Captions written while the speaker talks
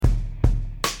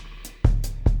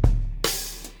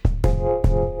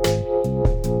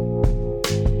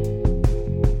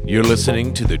You're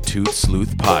listening to the Tooth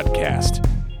Sleuth Podcast.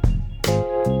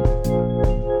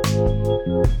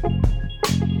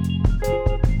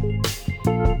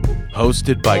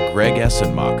 Hosted by Greg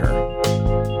Essenmacher.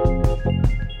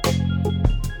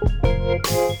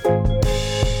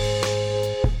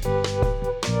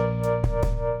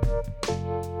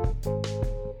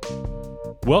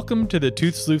 Welcome to the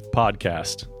Tooth Sleuth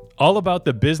Podcast, all about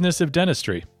the business of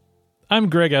dentistry. I'm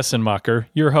Greg Essenmacher,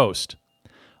 your host.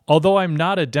 Although I'm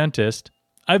not a dentist,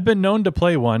 I've been known to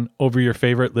play one over your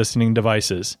favorite listening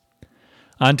devices.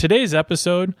 On today's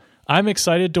episode, I'm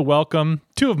excited to welcome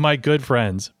two of my good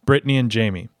friends, Brittany and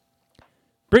Jamie.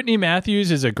 Brittany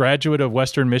Matthews is a graduate of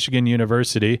Western Michigan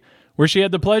University, where she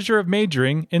had the pleasure of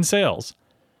majoring in sales.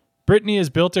 Brittany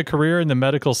has built a career in the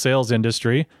medical sales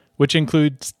industry, which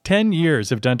includes 10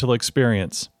 years of dental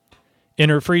experience. In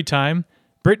her free time,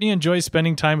 Brittany enjoys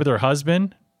spending time with her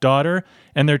husband, daughter,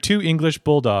 and their two English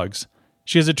bulldogs.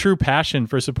 She has a true passion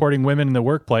for supporting women in the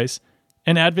workplace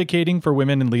and advocating for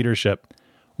women in leadership.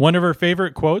 One of her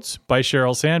favorite quotes by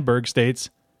Sheryl Sandberg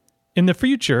states, "In the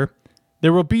future,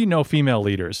 there will be no female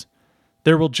leaders.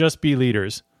 There will just be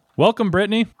leaders." Welcome,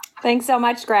 Brittany. Thanks so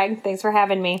much, Greg. Thanks for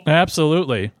having me.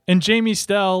 Absolutely. And Jamie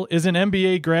Stell is an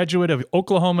MBA graduate of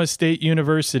Oklahoma State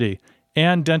University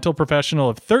and dental professional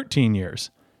of 13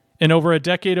 years. In over a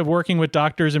decade of working with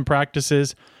doctors and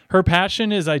practices, her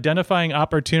passion is identifying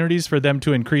opportunities for them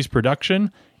to increase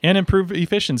production and improve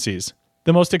efficiencies.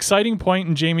 The most exciting point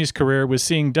in Jamie's career was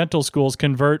seeing dental schools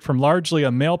convert from largely a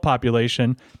male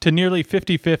population to nearly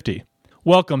 50-50.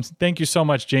 Welcome. Thank you so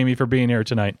much, Jamie, for being here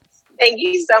tonight. Thank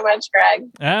you so much,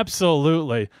 Greg.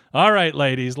 Absolutely. All right,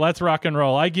 ladies, let's rock and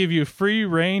roll. I give you free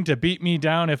reign to beat me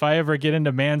down if I ever get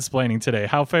into mansplaining today.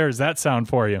 How fair does that sound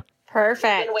for you?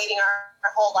 Perfect. We've been waiting our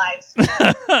whole lives.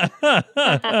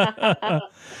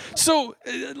 So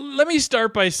let me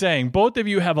start by saying both of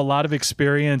you have a lot of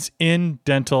experience in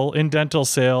dental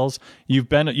sales. You've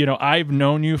been, I've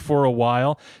known you for a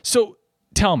while. So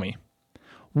tell me,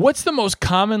 what's the most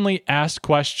commonly asked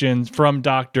questions from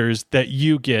doctors that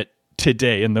you get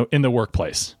today in the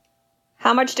workplace?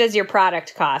 How much does your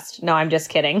product cost? No, I'm just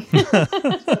kidding. No,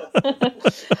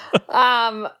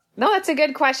 that's a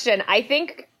good question. I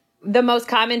think the most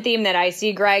common theme that I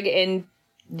see, Greg, in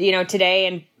today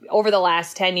and over the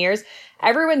last 10 years,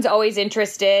 everyone's always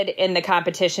interested in the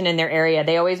competition in their area.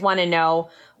 They always want to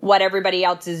know what everybody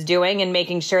else is doing and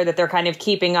making sure that they're kind of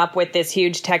keeping up with this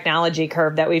huge technology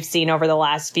curve that we've seen over the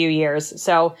last few years.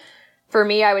 So for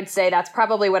me, I would say that's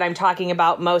probably what I'm talking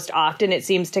about most often. It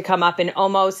seems to come up in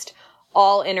almost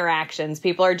all interactions.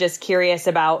 People are just curious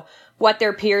about what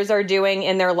their peers are doing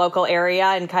in their local area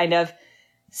and kind of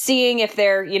seeing if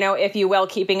they're, if you will,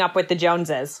 keeping up with the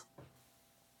Joneses.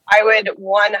 I would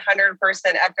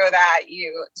 100% echo that.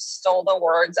 You stole the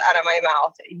words out of my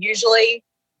mouth. Usually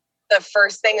the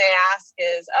first thing they ask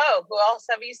is, "Oh, who else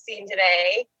have you seen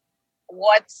today?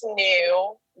 What's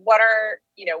new? What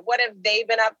have they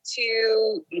been up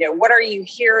to? What are you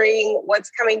hearing? What's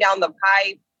coming down the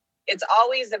pipe?" It's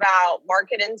always about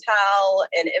market intel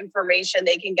and information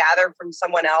they can gather from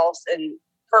someone else, and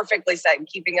perfectly said,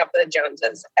 keeping up with the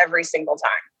Joneses every single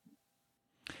time.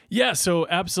 Yeah, so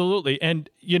absolutely. And,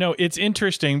 it's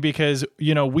interesting because,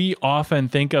 we often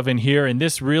think of and hear, and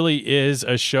this really is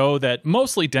a show that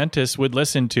mostly dentists would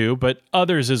listen to, but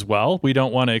others as well. We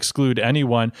don't want to exclude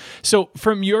anyone. So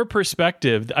from your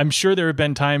perspective, I'm sure there have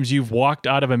been times you've walked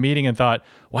out of a meeting and thought,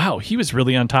 wow, he was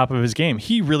really on top of his game.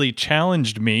 He really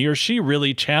challenged me, or she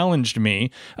really challenged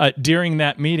me during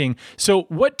that meeting. So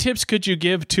what tips could you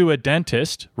give to a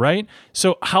dentist, right?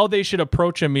 So how they should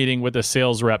approach a meeting with a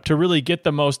sales rep to really get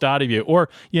the most out of you, or,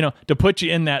 to put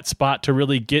you in that spot to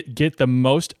really get the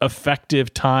most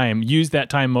effective time, use that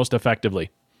time most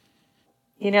effectively?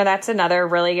 That's another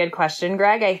really good question,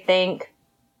 Greg. I think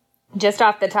just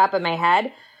off the top of my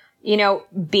head,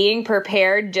 being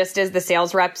prepared just as the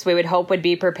sales reps we would hope would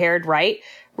be prepared, right?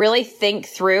 Really think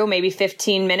through maybe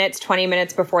 15 minutes, 20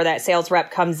 minutes before that sales rep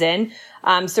comes in,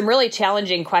 some really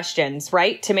challenging questions,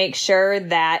 right? To make sure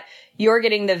that you're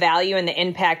getting the value and the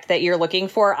impact that you're looking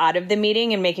for out of the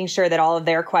meeting and making sure that all of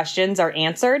their questions are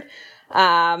answered.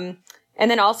 And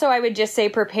then also I would just say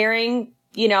preparing,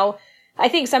 I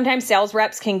think sometimes sales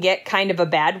reps can get kind of a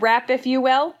bad rap, if you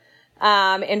will.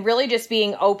 And really just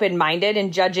being open-minded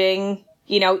and judging,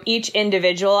 each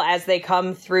individual as they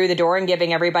come through the door and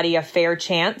giving everybody a fair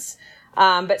chance.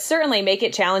 But certainly make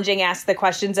it challenging, ask the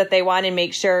questions that they want and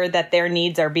make sure that their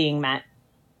needs are being met.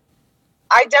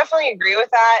 I definitely agree with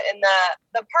that. And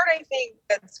the part I think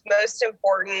that's most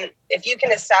important, if you can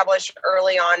establish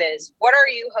early on, is what are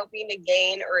you hoping to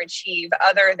gain or achieve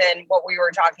other than what we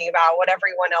were talking about, what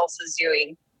everyone else is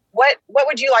doing? what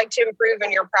would you like to improve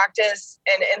in your practice,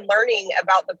 and learning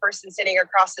about the person sitting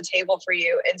across the table for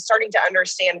you and starting to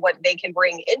understand what they can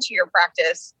bring into your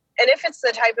practice. And if it's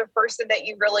the type of person that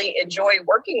you really enjoy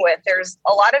working with, there's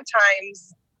a lot of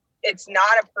times it's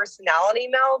not a personality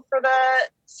meld for the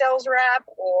sales rep,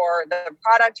 or the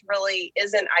product really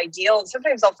isn't ideal. And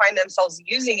sometimes they'll find themselves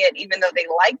using it even though they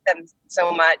like them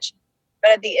so much.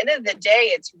 But at the end of the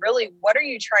day, it's really, what are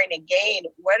you trying to gain?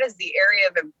 What is the area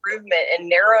of improvement, and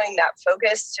narrowing that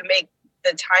focus to make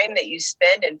the time that you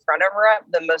spend in front of a rep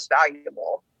the most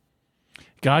valuable.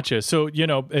 Gotcha. So,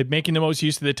 making the most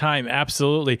use of the time.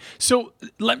 Absolutely. So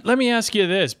let me ask you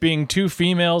this, being two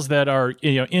females that are,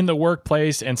 in the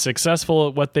workplace and successful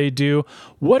at what they do,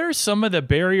 what are some of the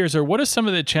barriers, or what are some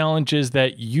of the challenges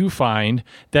that you find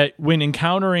that when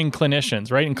encountering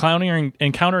clinicians, right?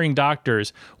 Encountering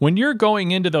doctors, when you're going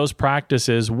into those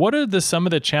practices, what are some of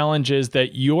the challenges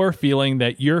that you're feeling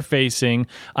that you're facing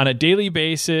on a daily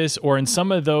basis, or in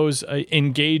some of those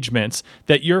engagements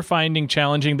that you're finding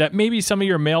challenging that maybe some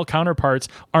of your male counterparts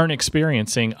aren't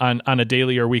experiencing on a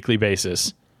daily or weekly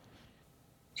basis?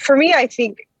 For me, I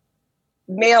think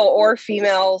male or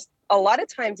female, a lot of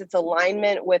times it's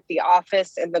alignment with the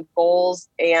office and the goals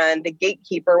and the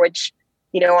gatekeeper, which,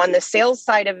 on the sales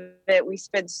side of it, we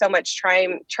spend so much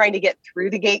time trying to get through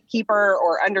the gatekeeper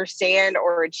or understand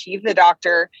or achieve the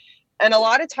doctor. And a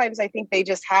lot of times I think they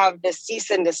just have this cease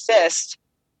and desist,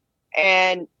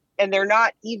 and they're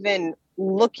not even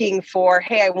looking for,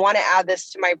 hey, I want to add this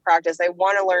to my practice. I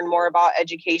want to learn more about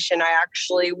education. I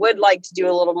actually would like to do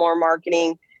a little more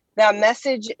marketing. That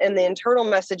message and the internal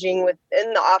messaging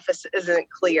within the office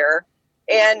isn't clear.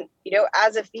 And,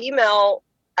 as a female,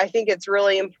 I think it's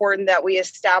really important that we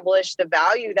establish the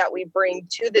value that we bring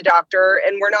to the doctor.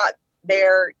 And we're not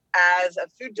there as a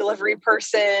food delivery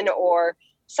person or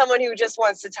someone who just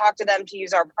wants to talk to them to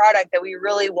use our product, that we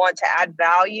really want to add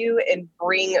value and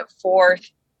bring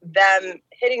forth them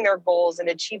hitting their goals and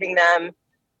achieving them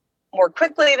more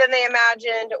quickly than they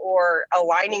imagined, or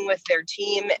aligning with their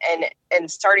team and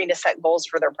starting to set goals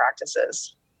for their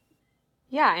practices.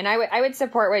 Yeah. And I would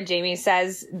support what Jamie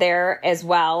says there as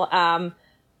well.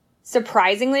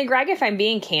 Surprisingly, Greg, if I'm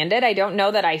being candid, I don't know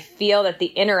that I feel that the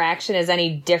interaction is any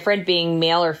different being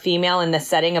male or female in the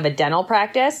setting of a dental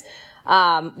practice.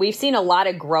 We've seen a lot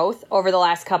of growth over the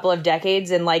last couple of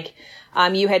decades,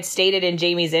 and you had stated in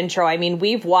Jamie's intro,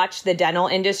 we've watched the dental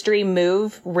industry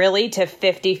move really to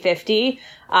 50-50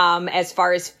 as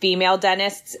far as female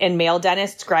dentists and male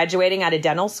dentists graduating out of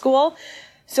dental school.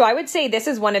 So I would say this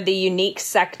is one of the unique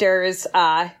sectors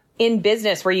in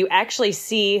business where you actually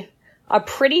see a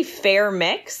pretty fair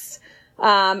mix.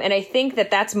 And I think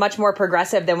that that's much more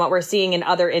progressive than what we're seeing in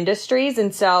other industries.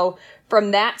 And so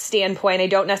from that standpoint, I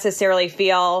don't necessarily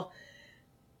feel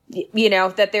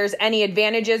that there's any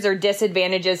advantages or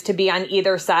disadvantages to be on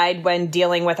either side when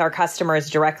dealing with our customers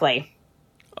directly.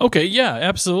 Okay, yeah,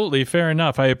 absolutely. Fair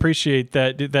enough. I appreciate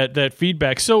that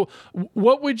feedback. So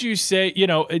what would you say,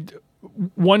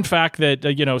 one fact that,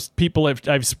 people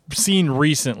I've seen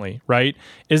recently, right,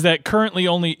 is that currently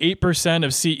only 8%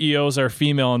 of CEOs are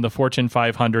female in the Fortune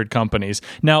 500 companies.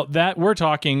 Now, that we're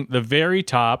talking the very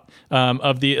top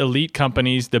of the elite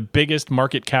companies, the biggest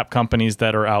market cap companies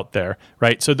that are out there,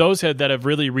 right? So those that have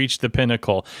really reached the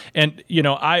pinnacle. And,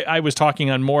 I was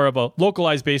talking on more of a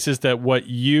localized basis than what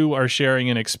you are sharing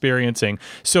and experiencing.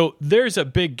 So there's a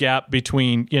big gap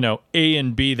between, A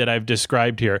and B that I've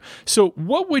described here. So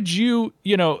what would you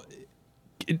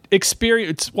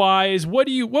experience-wise, what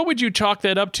would you chalk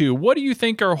that up to? What do you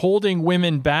think are holding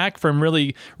women back from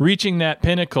really reaching that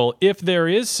pinnacle? If there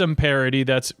is some parity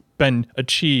that's been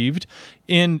achieved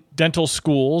in dental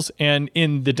schools and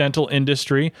in the dental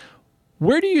industry,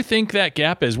 where do you think that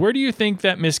gap is? Where do you think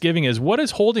that misgiving is? What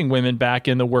is holding women back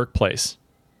in the workplace?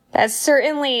 That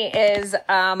certainly is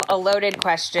a loaded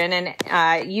question.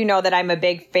 And you know that I'm a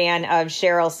big fan of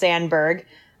Sheryl Sandberg,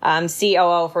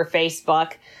 COO for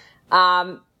Facebook.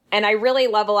 And I really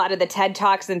love a lot of the TED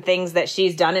Talks and things that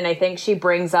she's done. And I think she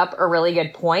brings up a really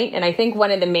good point. And I think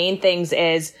one of the main things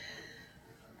is,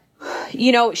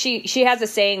 she has a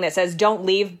saying that says, don't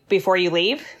leave before you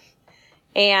leave.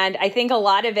 And I think a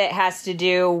lot of it has to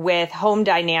do with home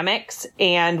dynamics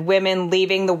and women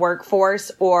leaving the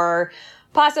workforce, or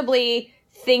possibly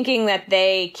thinking that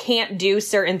they can't do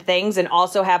certain things and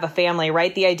also have a family,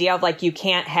 right? The idea of you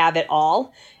can't have it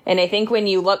all. And I think when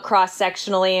you look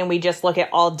cross-sectionally and we just look at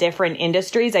all different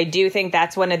industries, I do think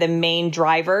that's one of the main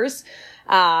drivers,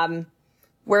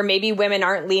 where maybe women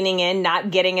aren't leaning in,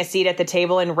 not getting a seat at the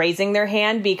table and raising their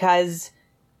hand, because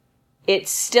it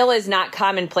still is not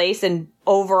commonplace and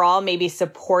overall maybe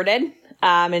supported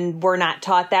And we're not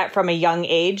taught that from a young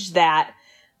age, that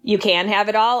you can have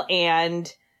it all.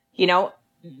 And, you know,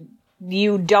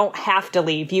 you don't have to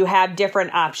leave. You have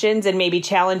different options, and maybe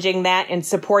challenging that and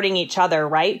supporting each other,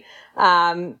 right?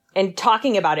 And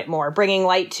talking about it more, bringing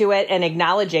light to it and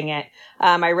acknowledging it,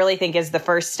 I really think is the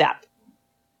first step.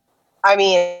 I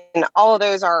mean, all of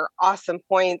those are awesome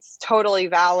points, totally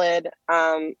valid.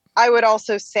 I would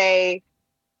also say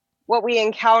what we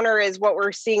encounter is what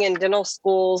we're seeing in dental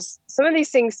schools. Some of these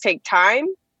things take time.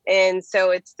 And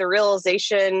so it's the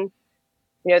realization,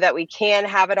 you know, that we can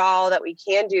have it all, that we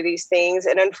can do these things.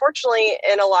 And unfortunately,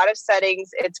 in a lot of settings,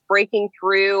 it's breaking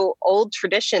through old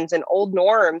traditions and old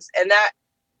norms. And that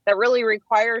really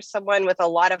requires someone with a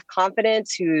lot of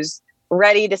confidence, who's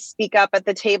ready to speak up at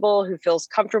the table, who feels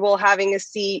comfortable having a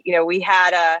seat. You know, we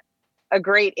had a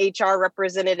great HR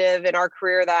representative in our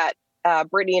career that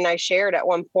Brittany and I shared at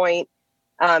one point,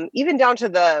 even down to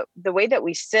the way that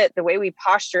we sit, the way we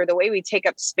posture, the way we take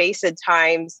up space at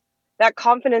times. That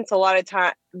confidence, a lot of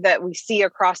time that we see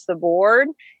across the board,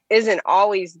 isn't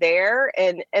always there.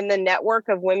 And the network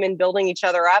of women building each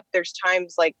other up, there's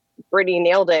times, like Brittany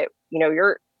nailed it, you know,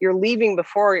 you're leaving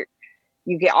before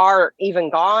are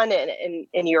even gone,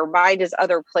 and your mind is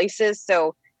other places.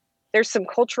 So there's some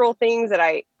cultural things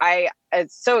that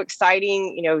it's so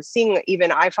exciting, you know, seeing.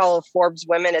 Even I follow Forbes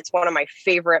Women. It's one of my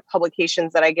favorite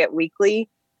publications that I get weekly.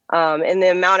 And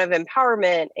the amount of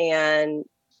empowerment and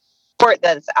support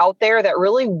that's out there that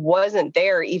really wasn't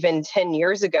there even 10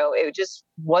 years ago. It just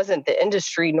wasn't the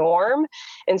industry norm.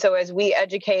 And so as we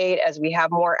educate, as we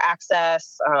have more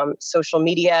access, social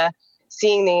media,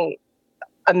 seeing the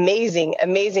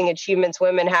amazing achievements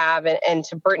women have, and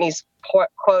to Brittany's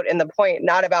quote in the point,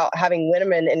 not about having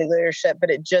women in leadership, but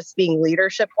it just being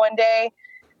leadership one day.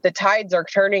 The tides are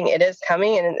turning. It is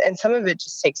coming. And some of it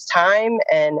just takes time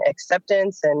and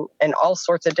acceptance and all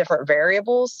sorts of different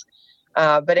variables.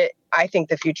 But I think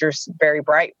the future is very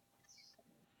bright.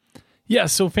 Yeah,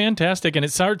 so fantastic. And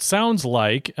it sounds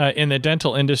like in the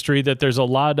dental industry that there's a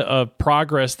lot of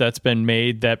progress that's been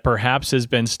made that perhaps has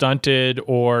been stunted,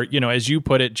 or, you know, as you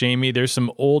put it, Jamie, there's some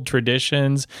old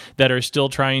traditions that are still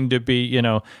trying to be, you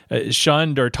know,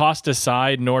 shunned or tossed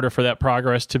aside in order for that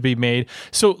progress to be made.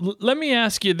 So let me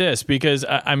ask you this, because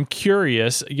I'm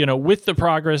curious, you know, with the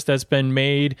progress that's been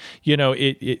made, you know,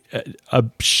 a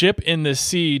ship in the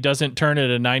sea doesn't turn at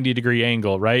a 90-degree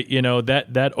angle, right? You know,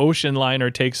 that ocean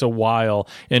liner takes a while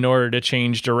in order to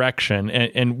change direction.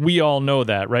 And we all know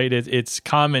that, right? It's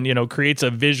common, you know, creates a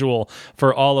visual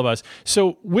for all of us.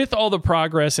 So with all the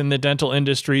progress in the dental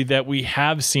industry that we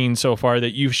have seen so far,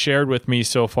 that you've shared with me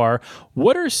so far,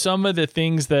 what are some of the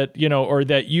things that, you know, or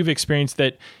that you've experienced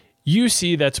that you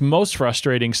see that's most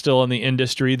frustrating still in the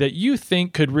industry that you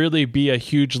think could really be a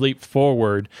huge leap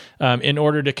forward in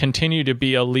order to continue to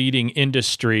be a leading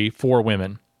industry for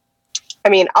women? I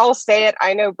mean, I'll say it.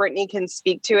 I know Brittany can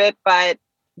speak to it, but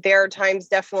there are times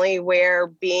definitely where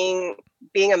being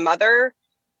a mother,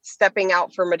 stepping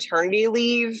out for maternity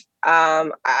leave,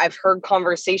 I've heard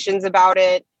conversations about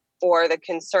it, or the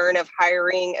concern of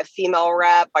hiring a female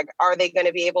rep. Like, are they going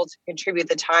to be able to contribute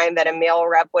the time that a male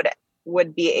rep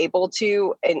would be able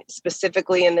to, and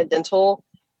specifically in the dental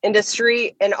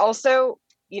industry? And also,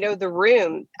 you know, the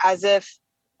room, as if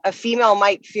a female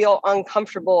might feel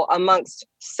uncomfortable amongst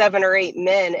 7 or 8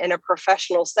 men in a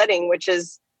professional setting, which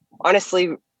is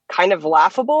honestly kind of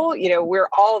laughable. You know, we're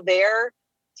all there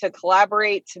to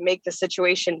collaborate, to make the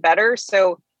situation better.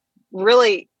 So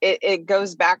really, it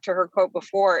goes back to her quote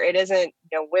before. It isn't,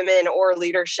 you know, women or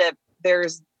leadership.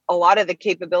 There's a lot of the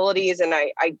capabilities. And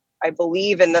I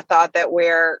believe in the thought that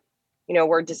where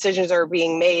decisions are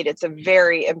being made, it's a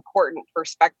very important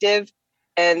perspective.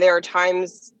 And there are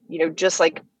times, you know, just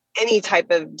like any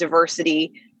type of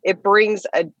diversity, it brings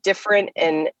a different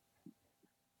and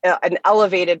an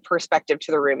elevated perspective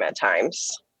to the room at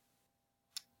times.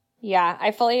 Yeah,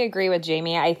 I fully agree with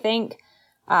Jamie. I think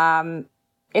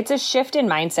it's a shift in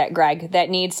mindset, Greg, that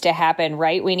needs to happen,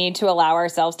 right? We need to allow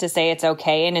ourselves to say it's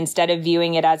okay. And instead of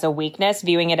viewing it as a weakness,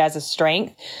 viewing it as a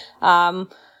strength. 12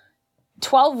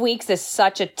 weeks is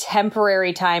such a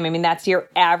temporary time. I mean, that's your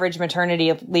average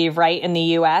maternity leave, right? In the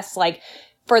US, like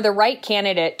for the right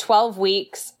candidate, 12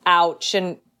 weeks out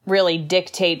shouldn't really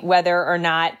dictate whether or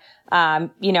not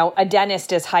a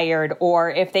dentist is hired,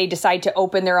 or if they decide to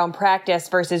open their own practice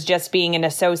versus just being an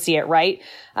associate, right?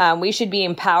 We should be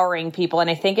empowering people. And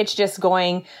I think it's just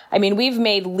we've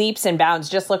made leaps and bounds.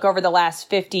 Just look over the last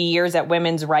 50 years at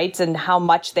women's rights and how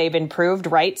much they've improved,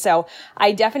 right? So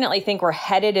I definitely think we're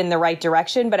headed in the right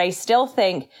direction, but I still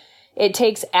think, it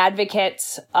takes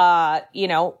advocates, you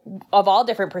know, of all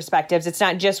different perspectives. It's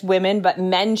not just women, but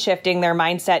men shifting their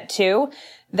mindset too,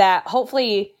 that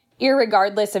hopefully,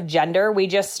 irregardless of gender, we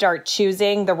just start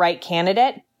choosing the right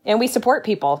candidate and we support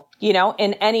people, you know,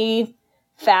 in any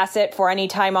facet for any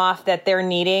time off that they're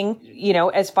needing, you know,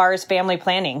 as far as family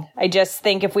planning. I just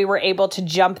think if we were able to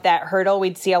jump that hurdle,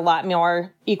 we'd see a lot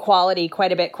more equality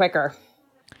quite a bit quicker.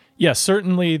 Yeah,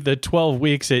 certainly the 12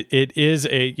 weeks, it is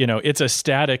a, you know, it's a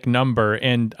static number,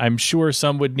 and I'm sure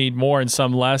some would need more and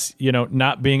some less. You know,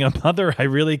 not being a mother, I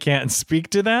really can't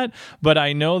speak to that, but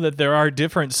I know that there are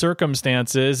different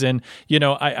circumstances. And, you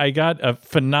know, I got a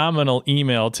phenomenal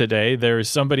email today. There's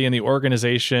somebody in the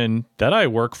organization that I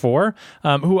work for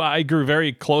who I grew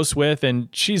very close with, and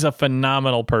she's a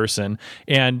phenomenal person.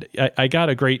 And I got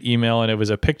a great email, and it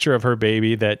was a picture of her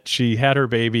baby, that she had her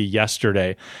baby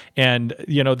yesterday. And,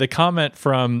 you know, the comment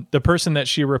from the person that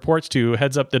she reports to, who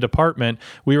heads up the department,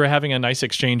 we were having a nice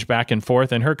exchange back and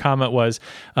forth. And her comment was,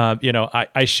 you know,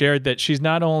 I shared that she's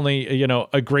not only, you know,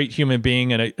 a great human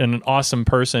being and an awesome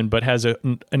person, but has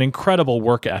an incredible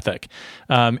work ethic.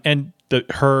 And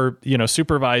her, you know,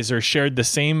 supervisor shared the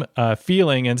same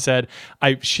feeling and said,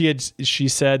 she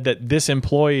said that this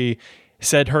employee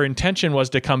said her intention was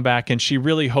to come back, and she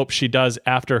really hopes she does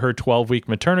after her 12-week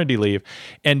maternity leave.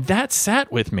 And that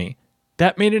sat with me.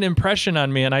 That made an impression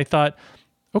on me. And I thought,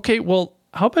 okay, well,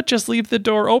 how about just leave the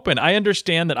door open? I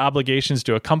understand that obligations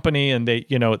to a company, and they,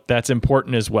 you know, that's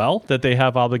important as well, that they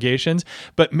have obligations,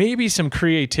 but maybe some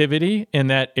creativity in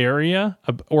that area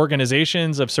of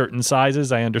organizations of certain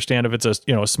sizes. I understand if it's a,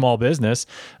 you know, a small business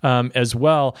as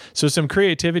well. So some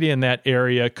creativity in that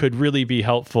area could really be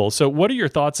helpful. So what are your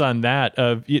thoughts on that?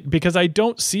 Because I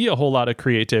don't see a whole lot of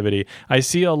creativity. I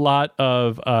see a lot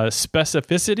of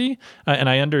specificity, and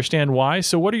I understand why.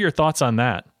 So what are your thoughts on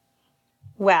that?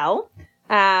 Well,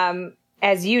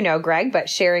 as you know, Greg, but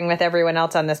sharing with everyone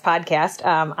else on this podcast,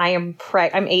 I'm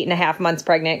 8.5 months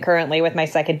pregnant currently with my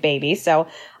second baby. So,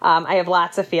 I have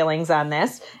lots of feelings on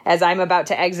this, as I'm about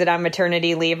to exit on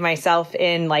maternity leave myself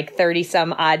in like 30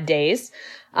 some odd days.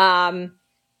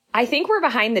 I think we're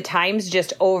behind the times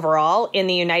just overall in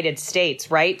the United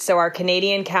States, right? So our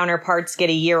Canadian counterparts get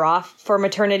a year off for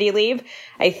maternity leave.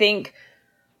 I think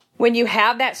when you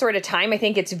have that sort of time, I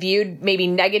think it's viewed maybe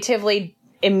negatively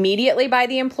immediately by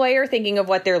the employer, thinking of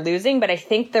what they're losing. But I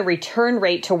think the return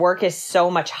rate to work is so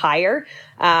much higher.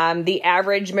 The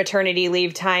average maternity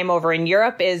leave time over in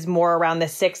Europe is more around the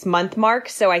 6-month mark.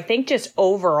 So I think just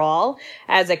overall,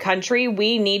 as a country,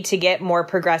 we need to get more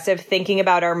progressive thinking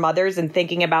about our mothers and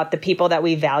thinking about the people that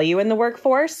we value in the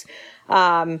workforce.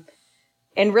 And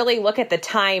really look at the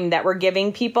time that we're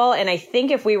giving people. And I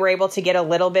think if we were able to get a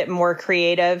little bit more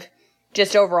creative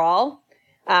just overall,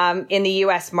 in the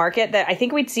U.S. market, that I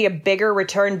think we'd see a bigger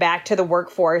return back to the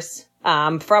workforce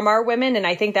from our women. And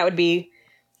I think that would be,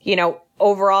 you know,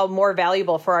 overall more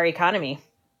valuable for our economy.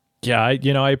 Yeah,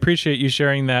 I appreciate you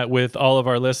sharing that with all of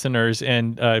our listeners.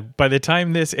 And by the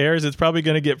time this airs, it's probably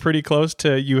going to get pretty close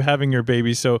to you having your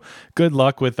baby. So good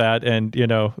luck with that. And, you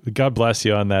know, God bless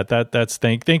you on that. That's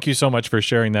thank you so much for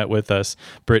sharing that with us,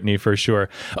 Brittany, for sure.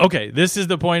 Okay, this is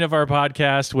the point of our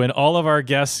podcast when all of our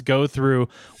guests go through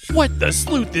what the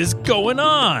sleuth is going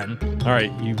on. All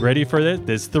right, you ready for this?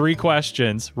 There's 3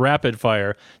 questions, rapid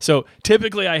fire. So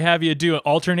typically I have you do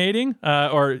alternating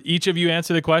or each of you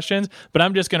answer the questions, but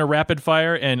I'm just going to rapid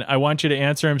fire and I want you to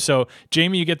answer them. So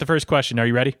Jamie, you get the first question. Are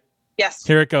you ready? Yes.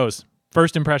 Here it goes.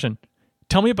 First impression.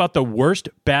 Tell me about the worst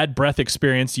bad breath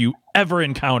experience you ever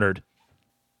encountered.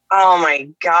 Oh my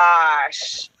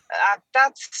gosh.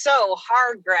 That's so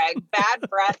hard, Greg. Bad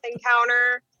breath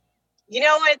encounter. You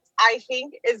know what I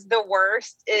think is the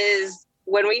worst is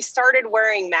when we started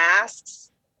wearing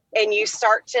masks and you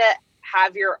start to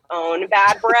have your own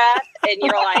bad breath and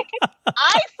you're like,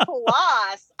 I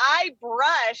floss, I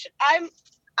brush,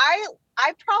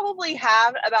 I probably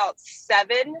have about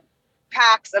 7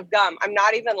 packs of gum. I'm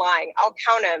not even lying. I'll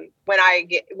count them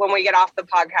when we get off the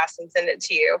podcast and send it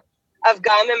to you, of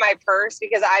gum in my purse,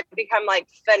 because I've become like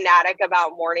fanatic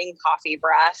about morning coffee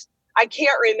breath. I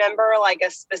can't remember like a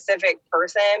specific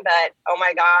person, but oh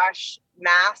my gosh,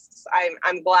 masks.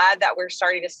 I'm glad that we're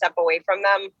starting to step away from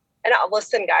them. And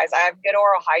listen, guys, I have good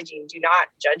oral hygiene. Do not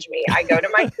judge me. I go to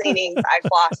my cleanings, I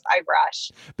floss, I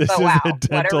brush. This but is wow, a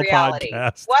dental what a reality.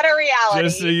 podcast. What a reality.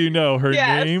 Just so you know, her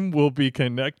Yes. name will be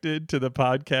connected to the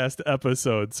podcast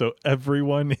episode. So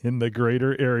everyone in the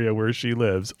greater area where she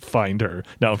lives, find her.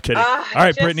 No, I'm kidding. All right,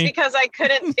 just Brittany. Because I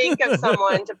couldn't think of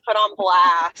someone to put on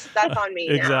blast. That's on me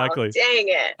Exactly. now. Dang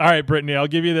it. All right, Brittany, I'll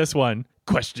give you this one.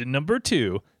 Question number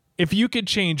 2. If you could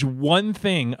change one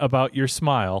thing about your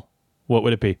smile, what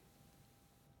would it be?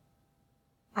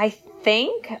 I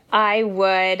think I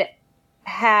would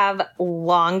have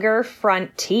longer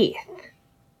front teeth.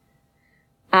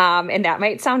 And that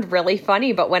might sound really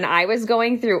funny, but when I was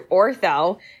going through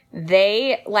ortho,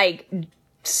 they like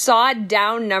sawed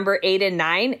down number 8 and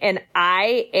 9, and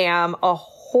I am a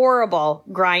horrible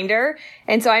grinder.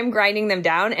 And so I'm grinding them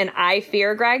down, and I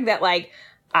fear, Greg, that like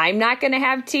I'm not going to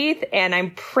have teeth. And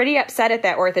I'm pretty upset at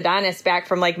that orthodontist back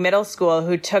from like middle school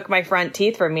who took my front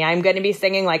teeth from me. I'm going to be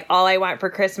singing like all I want for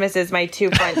Christmas is my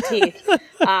 2 front teeth,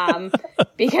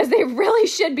 because they really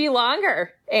should be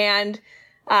longer. And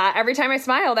every time I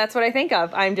smile, that's what I think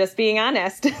of. I'm just being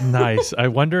honest. Nice. I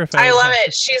wonder if I love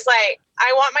it. She's like,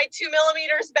 I want my 2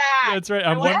 millimeters back. That's right.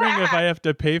 I'm wondering if I have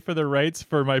to pay for the rights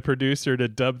for my producer to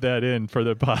dub that in for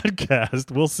the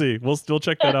podcast. We'll see. We'll still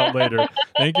check that out later.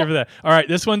 Thank you for that. All right.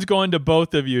 This one's going to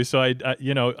both of you. So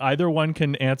either one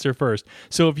can answer first.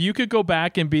 So if you could go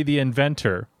back and be the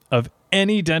inventor of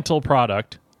any dental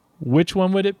product, which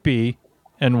one would it be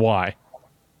and why?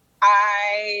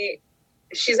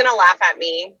 She's going to laugh at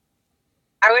me.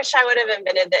 I wish I would have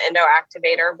invented the endo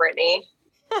activator, Brittany.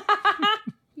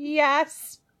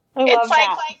 Yes. It's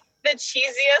like the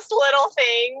cheesiest little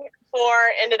thing for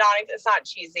endodontics. It's not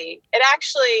cheesy. It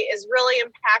actually is really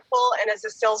impactful. And as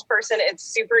a salesperson, it's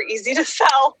super easy to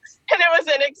sell, and it was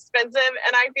inexpensive.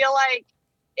 And I feel like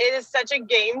it is such a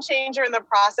game changer in the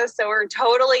process. So we're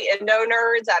totally endo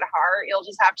nerds at heart. You'll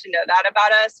just have to know that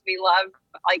about us. We love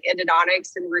like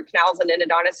endodontics and root canals and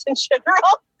endodontists in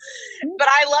general. But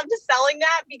I loved selling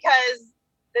that because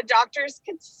the doctors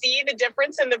could see the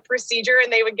difference in the procedure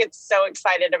and they would get so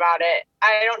excited about it.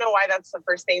 I don't know why that's the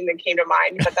first thing that came to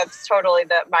mind, but that's totally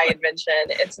my invention.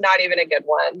 It's not even a good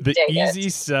one. The easy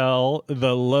sell,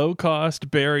 the low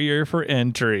cost barrier for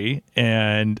entry,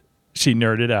 and she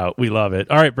nerded out. We love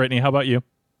it. All right, Brittany, how about you?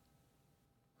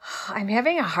 I'm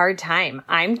having a hard time.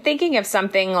 I'm thinking of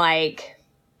something like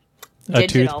a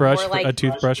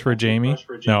toothbrush for Jamie.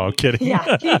 No, I'm kidding.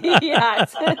 Yeah.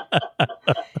 Yes.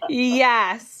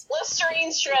 Yes.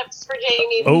 Listerine strips for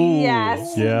Jamie. Oh,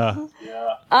 yes. Yeah.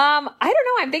 I don't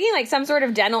know. I'm thinking like some sort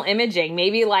of dental imaging,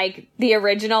 maybe like the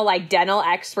original like dental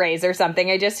x-rays or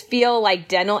something. I just feel like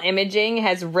dental imaging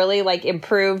has really like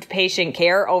improved patient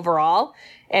care overall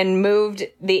and moved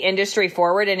the industry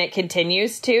forward, and it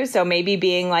continues to. So maybe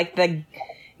being like the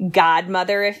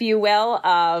godmother, if you will,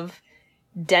 of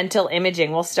dental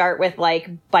imaging. We'll start with like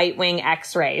bite wing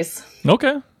x-rays.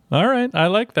 Okay. All right. I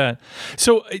like that.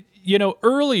 So,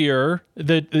 earlier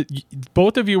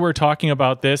both of you were talking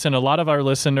about this, and a lot of our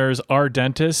listeners are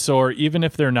dentists, or even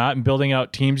if they're not, and building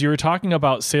out teams, you were talking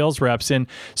about sales reps. And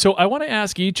so I want to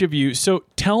ask each of you, so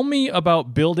tell me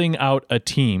about building out a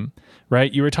team.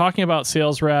 Right? You were talking about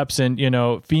sales reps and,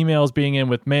 females being in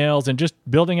with males and just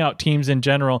building out teams in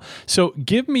general. So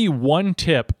give me one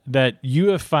tip that you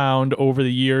have found over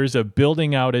the years of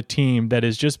building out a team that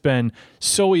has just been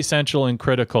so essential and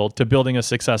critical to building a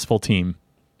successful team.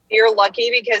 You're lucky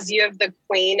because you have the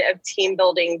queen of team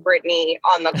building, Brittany,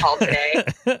 on the call today.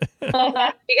 Because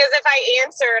if I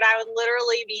answered, I would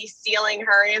literally be stealing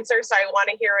her answer. So I want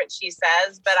to hear what she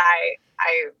says, but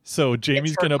So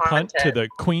Jamie's going to punt to the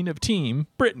queen of team,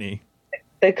 Brittany.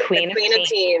 The queen of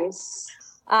teams.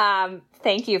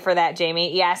 Thank you for that,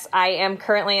 Jamie. Yes, I am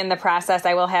currently in the process.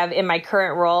 I will have, in my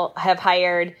current role, have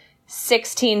hired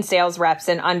 16 sales reps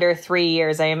in under 3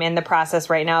 years. I am in the process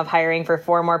right now of hiring for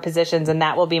 4 more positions, and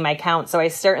that will be my count. So I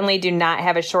certainly do not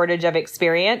have a shortage of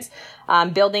experience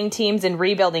building teams and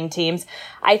rebuilding teams.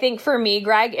 I think for me,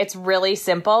 Greg, it's really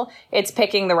simple. It's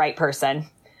picking the right person.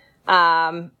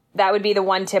 That would be the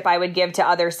one tip I would give to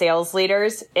other sales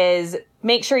leaders is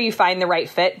make sure you find the right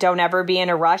fit. Don't ever be in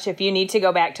a rush. If you need to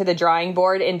go back to the drawing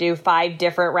board and do 5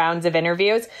 different rounds of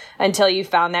interviews until you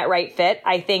found that right fit,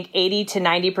 I think 80 to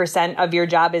 90% of your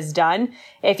job is done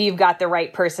if you've got the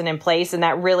right person in place. And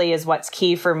that really is what's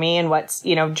key for me and what's,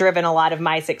 driven a lot of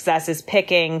my success is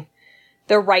picking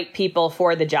the right people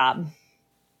for the job.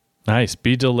 Nice.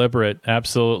 Be deliberate.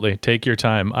 Absolutely. Take your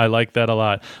time. I like that a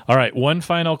lot. All right. One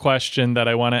final question that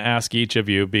I want to ask each of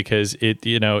you because it's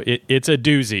a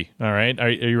doozy. All right. Are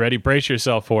you ready? Brace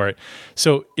yourself for it.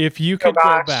 So if you could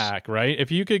go back, right?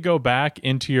 If you could go back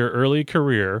into your early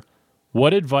career,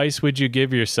 what advice would you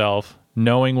give yourself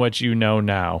knowing what you know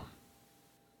now?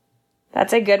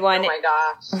 That's a good one. Oh my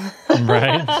gosh.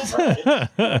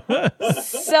 Right?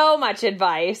 So much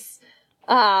advice.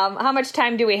 How much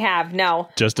time do we have? No.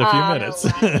 Just a few minutes. The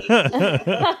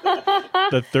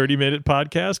 30-minute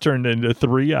podcast turned into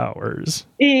 3 hours.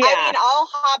 Yeah. I'll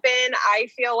hop in. I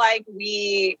feel like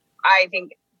I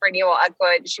think Brittany will echo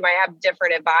it. She might have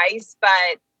different advice, but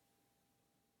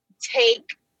take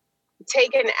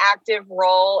take an active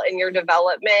role in your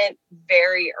development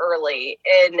very early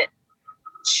and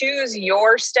choose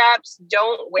your steps.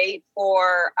 Don't wait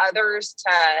for others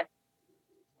to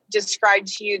describe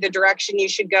to you the direction you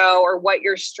should go or what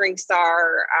your strengths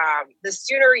are. The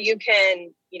sooner you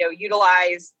can,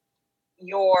 utilize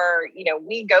your,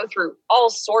 we go through all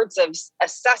sorts of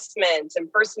assessments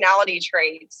and personality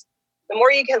traits. The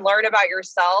more you can learn about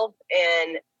yourself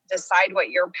and decide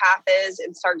what your path is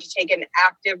and start to take an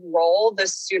active role, the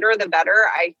sooner the better.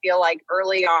 I feel like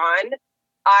early on,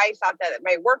 I thought that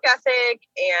my work ethic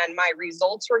and my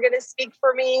results were going to speak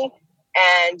for me.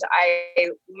 And I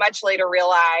much later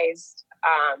realized,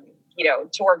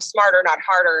 to work smarter, not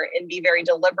harder, and be very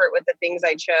deliberate with the things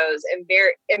I chose and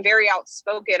very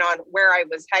outspoken on where I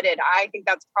was headed. I think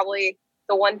that's probably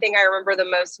the one thing I remember the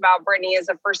most about Brittany is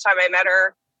the first time I met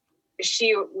her.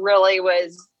 She really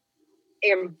was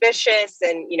ambitious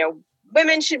and,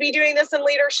 women should be doing this in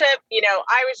leadership.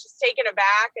 I was just taken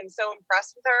aback and so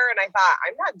impressed with her. And I thought,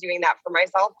 I'm not doing that for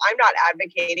myself. I'm not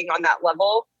advocating on that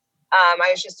level. I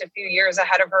was just a few years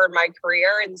ahead of her in my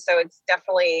career. And so it's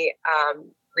definitely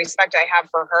respect I have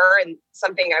for her and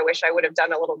something I wish I would have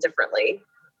done a little differently.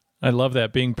 I love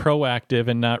that, being proactive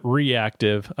and not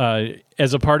reactive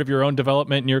as a part of your own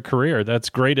development in your career.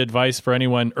 That's great advice for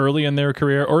anyone early in their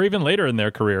career or even later in their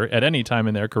career, at any time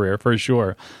in their career, for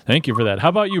sure. Thank you for that. How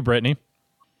about you, Brittany?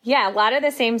 Yeah, a lot of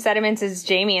the same sentiments as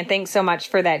Jamie, and thanks so much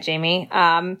for that, Jamie.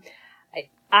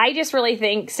 I just really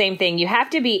think same thing. You have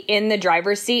to be in the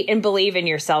driver's seat and believe in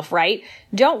yourself, right?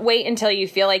 Don't wait until you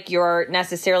feel like you're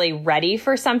necessarily ready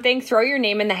for something. Throw your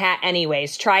name in the hat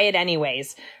anyways. Try it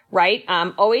anyways, right?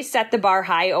 Always set the bar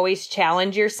high. Always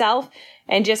challenge yourself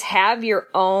and just have your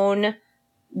own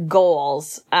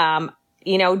goals. Try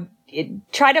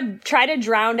to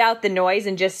drown out the noise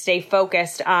and just stay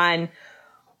focused on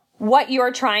what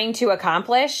you're trying to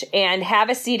accomplish and have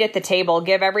a seat at the table.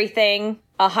 Give everything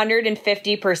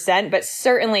 150%, but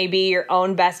certainly be your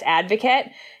own best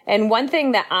advocate. And one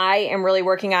thing that I am really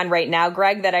working on right now,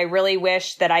 Greg, that I really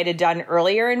wish that I'd have done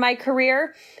earlier in my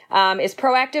career, is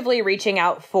proactively reaching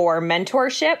out for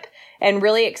mentorship and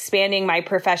really expanding my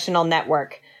professional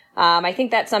network. I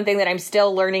think that's something that I'm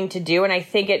still learning to do. And I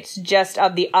think it's just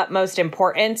of the utmost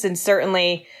importance and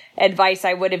certainly advice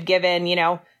I would have given,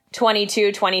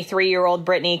 22, 23-year-old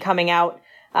Brittany coming out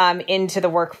into the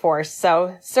workforce.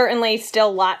 So certainly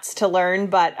still lots to learn,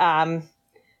 but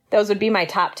those would be my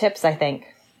top tips, I think.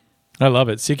 I love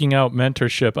it. Seeking out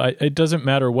mentorship. It doesn't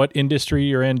matter what industry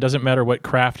you're in, doesn't matter what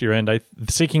craft you're in.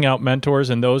 Seeking out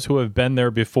mentors and those who have been there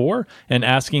before and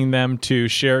asking them to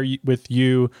share with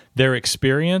you their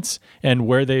experience and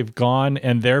where they've gone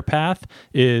and their path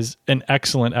is an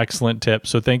excellent, excellent tip.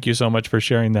 So thank you so much for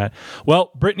sharing that.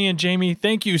 Well, Brittany and Jamie,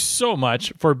 thank you so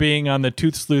much for being on the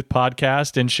Tooth Sleuth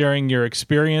podcast and sharing your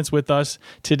experience with us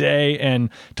today and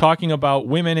talking about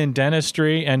women in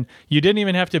dentistry. And you didn't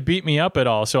even have to beat me up at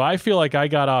all. So I feel like I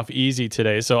got off easy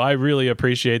today, so I really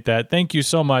appreciate that. Thank you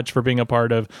so much for being a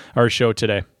part of our show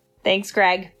today. Thanks,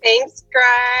 Greg. Thanks,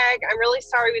 Greg. I'm really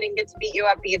sorry we didn't get to beat you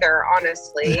up either,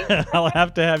 honestly. I'll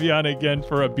have to have you on again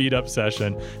for a beat-up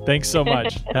session. Thanks so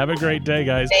much. Have a great day,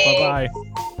 guys. Thanks.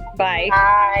 Bye-bye.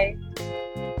 Bye.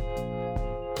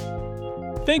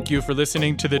 Thank you for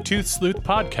listening to the Tooth Sleuth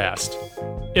podcast.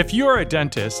 If you are a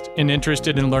dentist and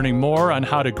interested in learning more on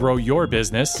how to grow your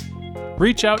business,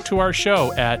 reach out to our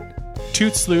show at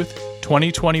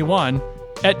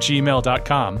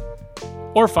toothsleuth2021@gmail.com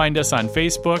or find us on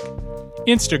Facebook,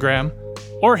 Instagram,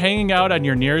 or hanging out on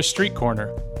your nearest street corner,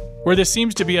 where there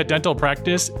seems to be a dental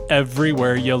practice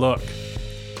everywhere you look.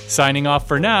 Signing off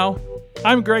for now,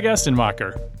 I'm Greg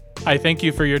Essenmacher. I thank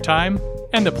you for your time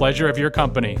and the pleasure of your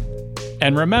company.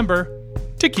 And remember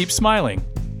to keep smiling.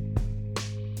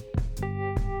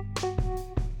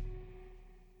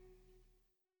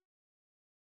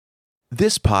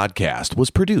 This podcast was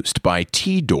produced by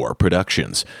T-Door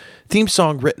Productions. Theme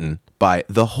song written by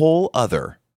The Whole Other.